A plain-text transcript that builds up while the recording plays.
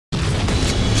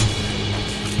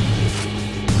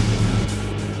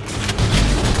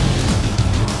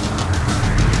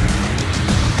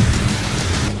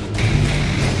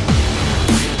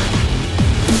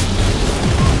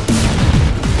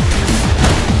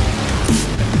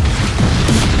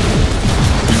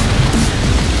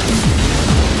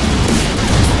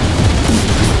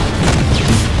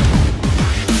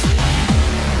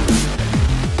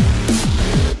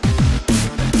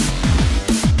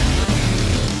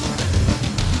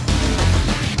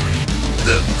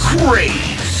the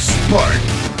Crazy Spartan.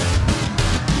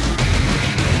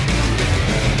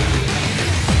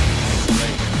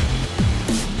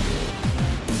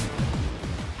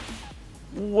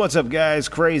 What's up, guys?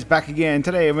 Craze back again.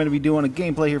 Today I'm going to be doing a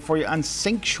gameplay here for you on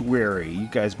Sanctuary. You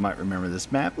guys might remember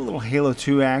this map, a little Halo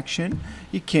 2 action.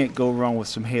 You can't go wrong with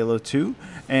some Halo 2.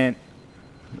 And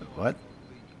what?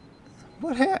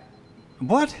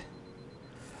 What?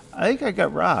 I think I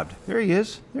got robbed. There he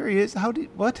is. There he is.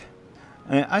 What?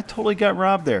 I totally got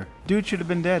robbed there. Dude should have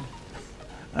been dead.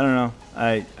 I don't know.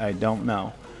 I don't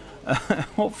know.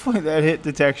 Hopefully that hit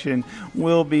detection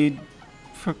will be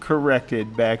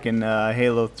corrected back in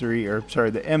Halo 3, or sorry,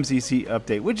 the MCC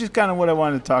update, which is kind of what I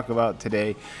wanted to talk about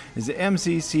today. Is the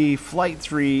MCC Flight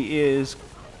 3 is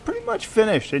pretty much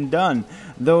finished and done,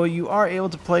 though you are able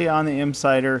to play on the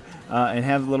Insider and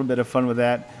have a little bit of fun with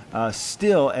that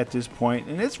still at this point,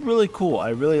 and it's really cool. I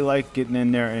really like getting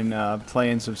in there and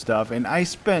playing some stuff, and I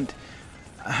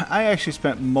actually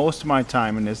spent most of my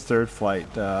time in this third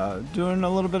flight doing a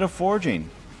little bit of forging.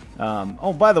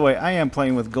 Oh, by the way, I am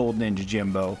playing with Gold Ninja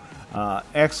Jimbo.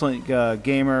 Excellent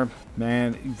gamer,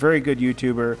 man. Very good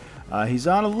YouTuber. He's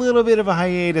on a little bit of a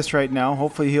hiatus right now.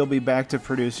 Hopefully he'll be back to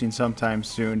producing sometime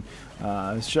soon.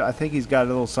 I think he's got a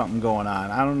little something going on.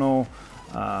 I don't know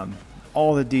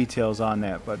all the details on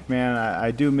that, but man,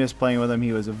 I do miss playing with him.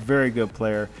 He was a very good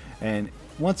player, and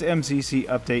once MCC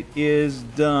update is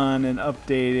done and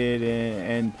updated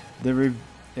and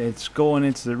it's going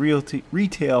into the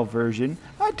retail version,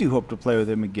 I do hope to play with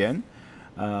him again.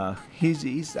 I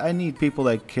need people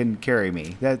that can carry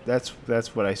me. That's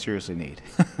what I seriously need.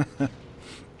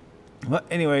 Well,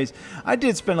 anyways, I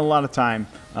did spend a lot of time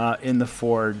in the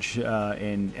Forge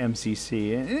in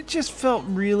MCC, and it just felt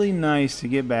really nice to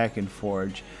get back in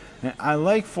Forge. And I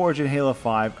like Forge in Halo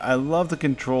 5. I love the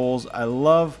controls. I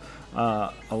love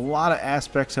a lot of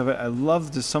aspects of it. I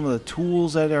love some of the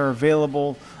tools that are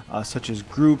available, such as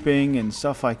grouping and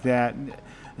stuff like that.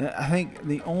 I think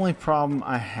the only problem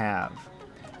I have,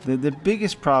 the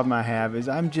biggest problem I have, is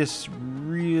I'm just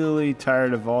really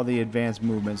tired of all the advanced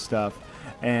movement stuff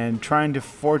and trying to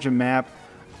forge a map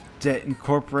that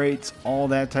incorporates all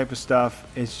that type of stuff.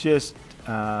 It's just,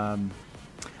 I'm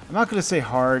not going to say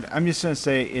hard. I'm just going to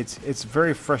say it's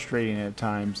very frustrating at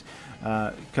times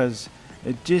because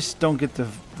it just don't get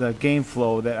the game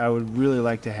flow that I would really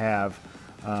like to have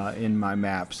in my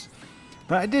maps.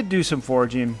 But I did do some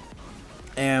forging,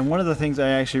 and one of the things I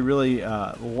actually really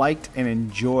liked and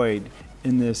enjoyed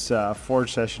in this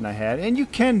forge session I had, and you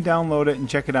can download it and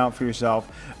check it out for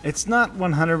yourself. It's not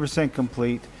 100%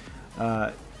 complete.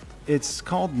 It's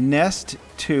called Nest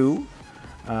 2,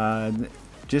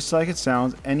 just like it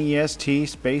sounds, N-E-S-T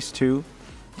space 2.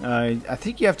 I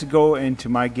think you have to go into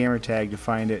my gamer tag to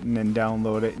find it and then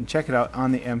download it and check it out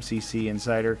on the MCC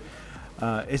Insider.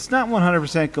 It's not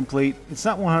 100% complete. It's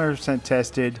not 100%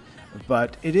 tested,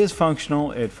 but it is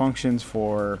functional. It functions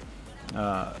for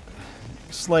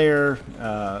Slayer,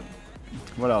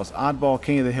 what else? Oddball,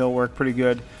 King of the Hill work pretty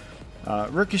good.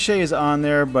 Ricochet is on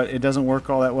there, but it doesn't work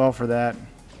all that well for that.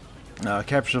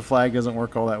 Capture the Flag doesn't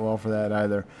work all that well for that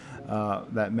either,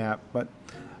 that map. But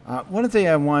one thing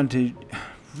I wanted to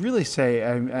really say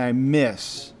I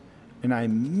miss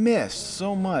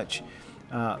so much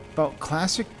about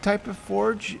classic type of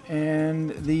forge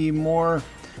and the more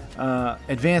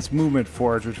advanced movement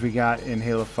forge, which we got in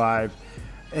Halo 5,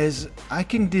 is I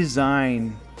can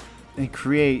design and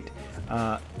create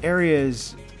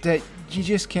areas that you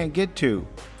just can't get to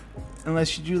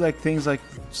unless you do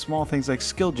small things like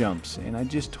skill jumps, and I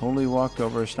just totally walked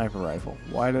over a sniper rifle.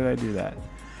 Why did I do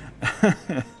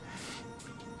that?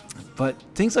 But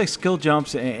things like skill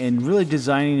jumps and really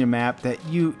designing a map that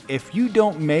if you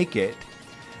don't make it,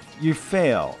 you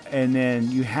fail, and then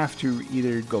you have to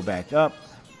either go back up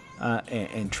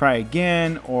and try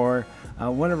again, or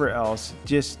whatever else.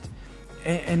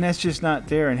 And that's just not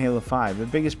there in Halo 5. The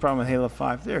biggest problem with Halo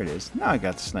 5, there it is. Now I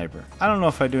got the sniper. I don't know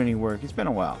if I do any work. It's been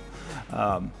a while.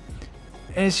 And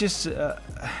it's just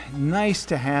nice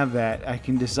to have that. I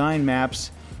can design maps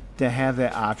to have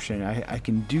that option. I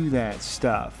can do that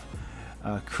stuff.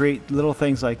 Create little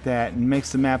things like that, and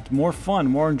makes the map more fun,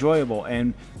 more enjoyable,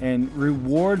 and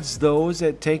rewards those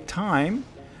that take time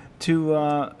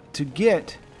to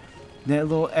get that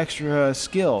little extra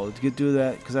skill to do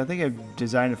that. Because I think I've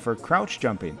designed it for crouch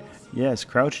jumping. Yes,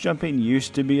 crouch jumping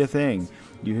used to be a thing.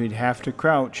 You'd have to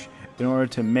crouch in order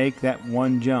to make that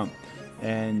one jump,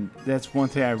 and that's one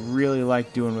thing I really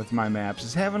like doing with my maps,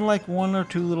 is having like one or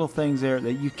two little things there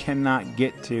that you cannot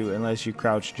get to unless you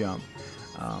crouch jump.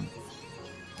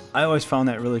 I always found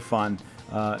that really fun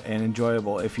and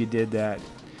enjoyable if you did that.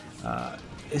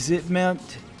 Is it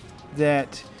meant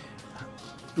that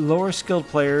lower skilled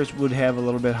players would have a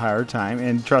little bit higher time,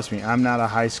 and trust me, I'm not a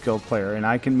high skilled player, and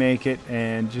I can make it,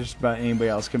 and just about anybody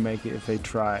else can make it if they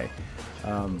try.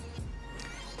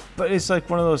 But it's like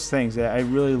one of those things that I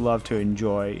really love to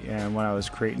enjoy. And when I was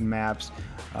creating maps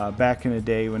back in the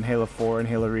day when Halo 4 and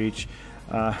Halo Reach,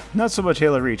 not so much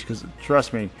Halo Reach, because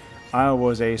trust me, I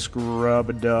was a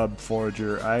scrub-a-dub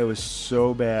forger. I was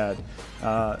so bad.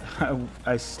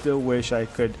 I still wish I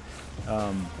could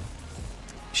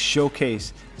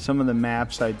showcase some of the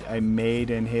maps I made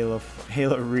in Halo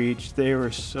Reach. They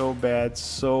were so bad,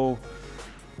 so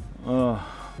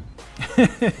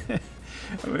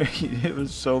I mean, it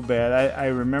was so bad. I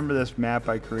remember this map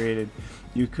I created.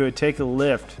 You could take a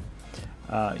lift,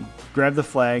 grab the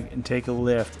flag and take a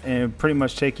lift, and pretty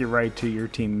much take you right to your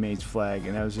teammate's flag.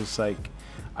 And I was just like,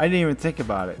 I didn't even think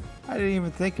about it. I didn't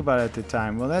even think about it at the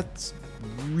time. Well, that's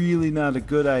really not a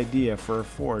good idea for a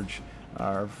forge,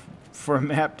 or for a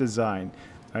map design.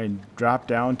 I mean, drop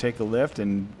down, take a lift,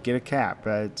 and get a cap.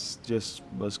 That just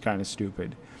was kind of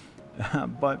stupid.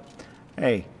 But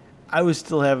hey, I was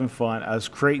still having fun. I was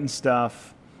creating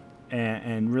stuff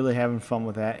and really having fun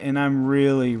with that. And I'm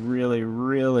really, really,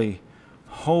 really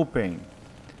hoping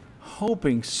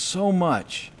so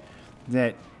much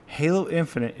that Halo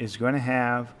Infinite is going to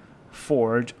have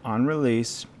Forge on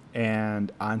release.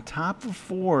 And on top of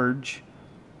Forge,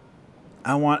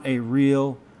 I want a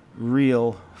real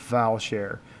file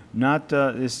share. Not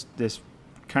this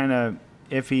kind of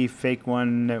iffy fake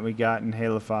one that we got in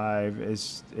Halo 5.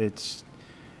 It's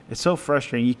so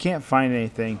frustrating. You can't find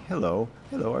anything. Hello,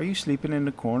 are you sleeping in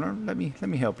the corner? Let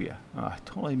me help you. Oh, I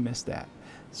totally missed that.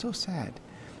 So sad.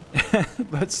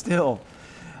 But still,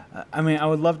 I mean, I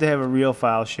would love to have a real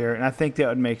file share, and I think that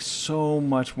would make so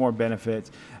much more benefits.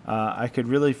 I could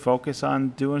really focus on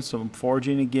doing some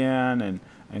forging again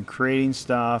and creating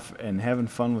stuff and having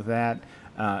fun with that.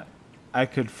 I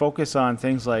could focus on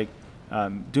things like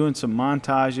doing some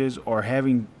montages or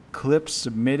having clips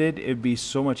submitted. It'd be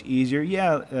so much easier.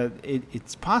 Yeah,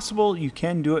 it's possible you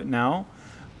can do it now,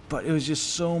 but it was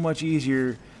just so much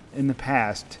easier in the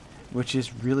past, which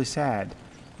is really sad.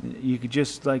 You could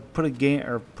just like put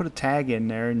a tag in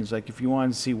there, and it's like if you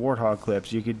wanted to see Warthog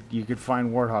clips, you could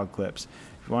find Warthog clips.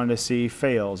 If you wanted to see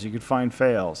fails, you could find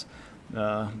fails.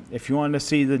 If you wanted to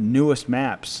see the newest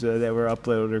maps that were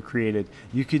uploaded or created,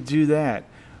 you could do that.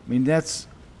 I mean,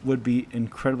 would be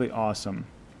incredibly awesome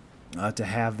to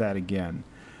have that again.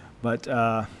 But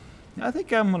I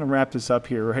think I'm going to wrap this up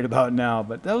here right about now.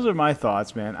 But those are my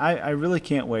thoughts, man. I really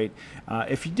can't wait.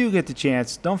 If you do get the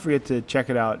chance, don't forget to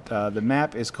check it out. The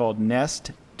map is called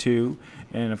Nest 2,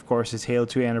 and of course it's Halo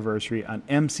 2 Anniversary on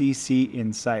MCC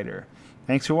Insider.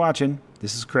 Thanks for watching.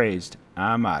 This is Crazed.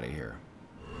 I'm out of here.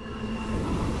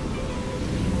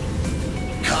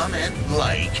 Comment,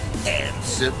 like, and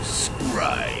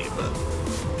subscribe.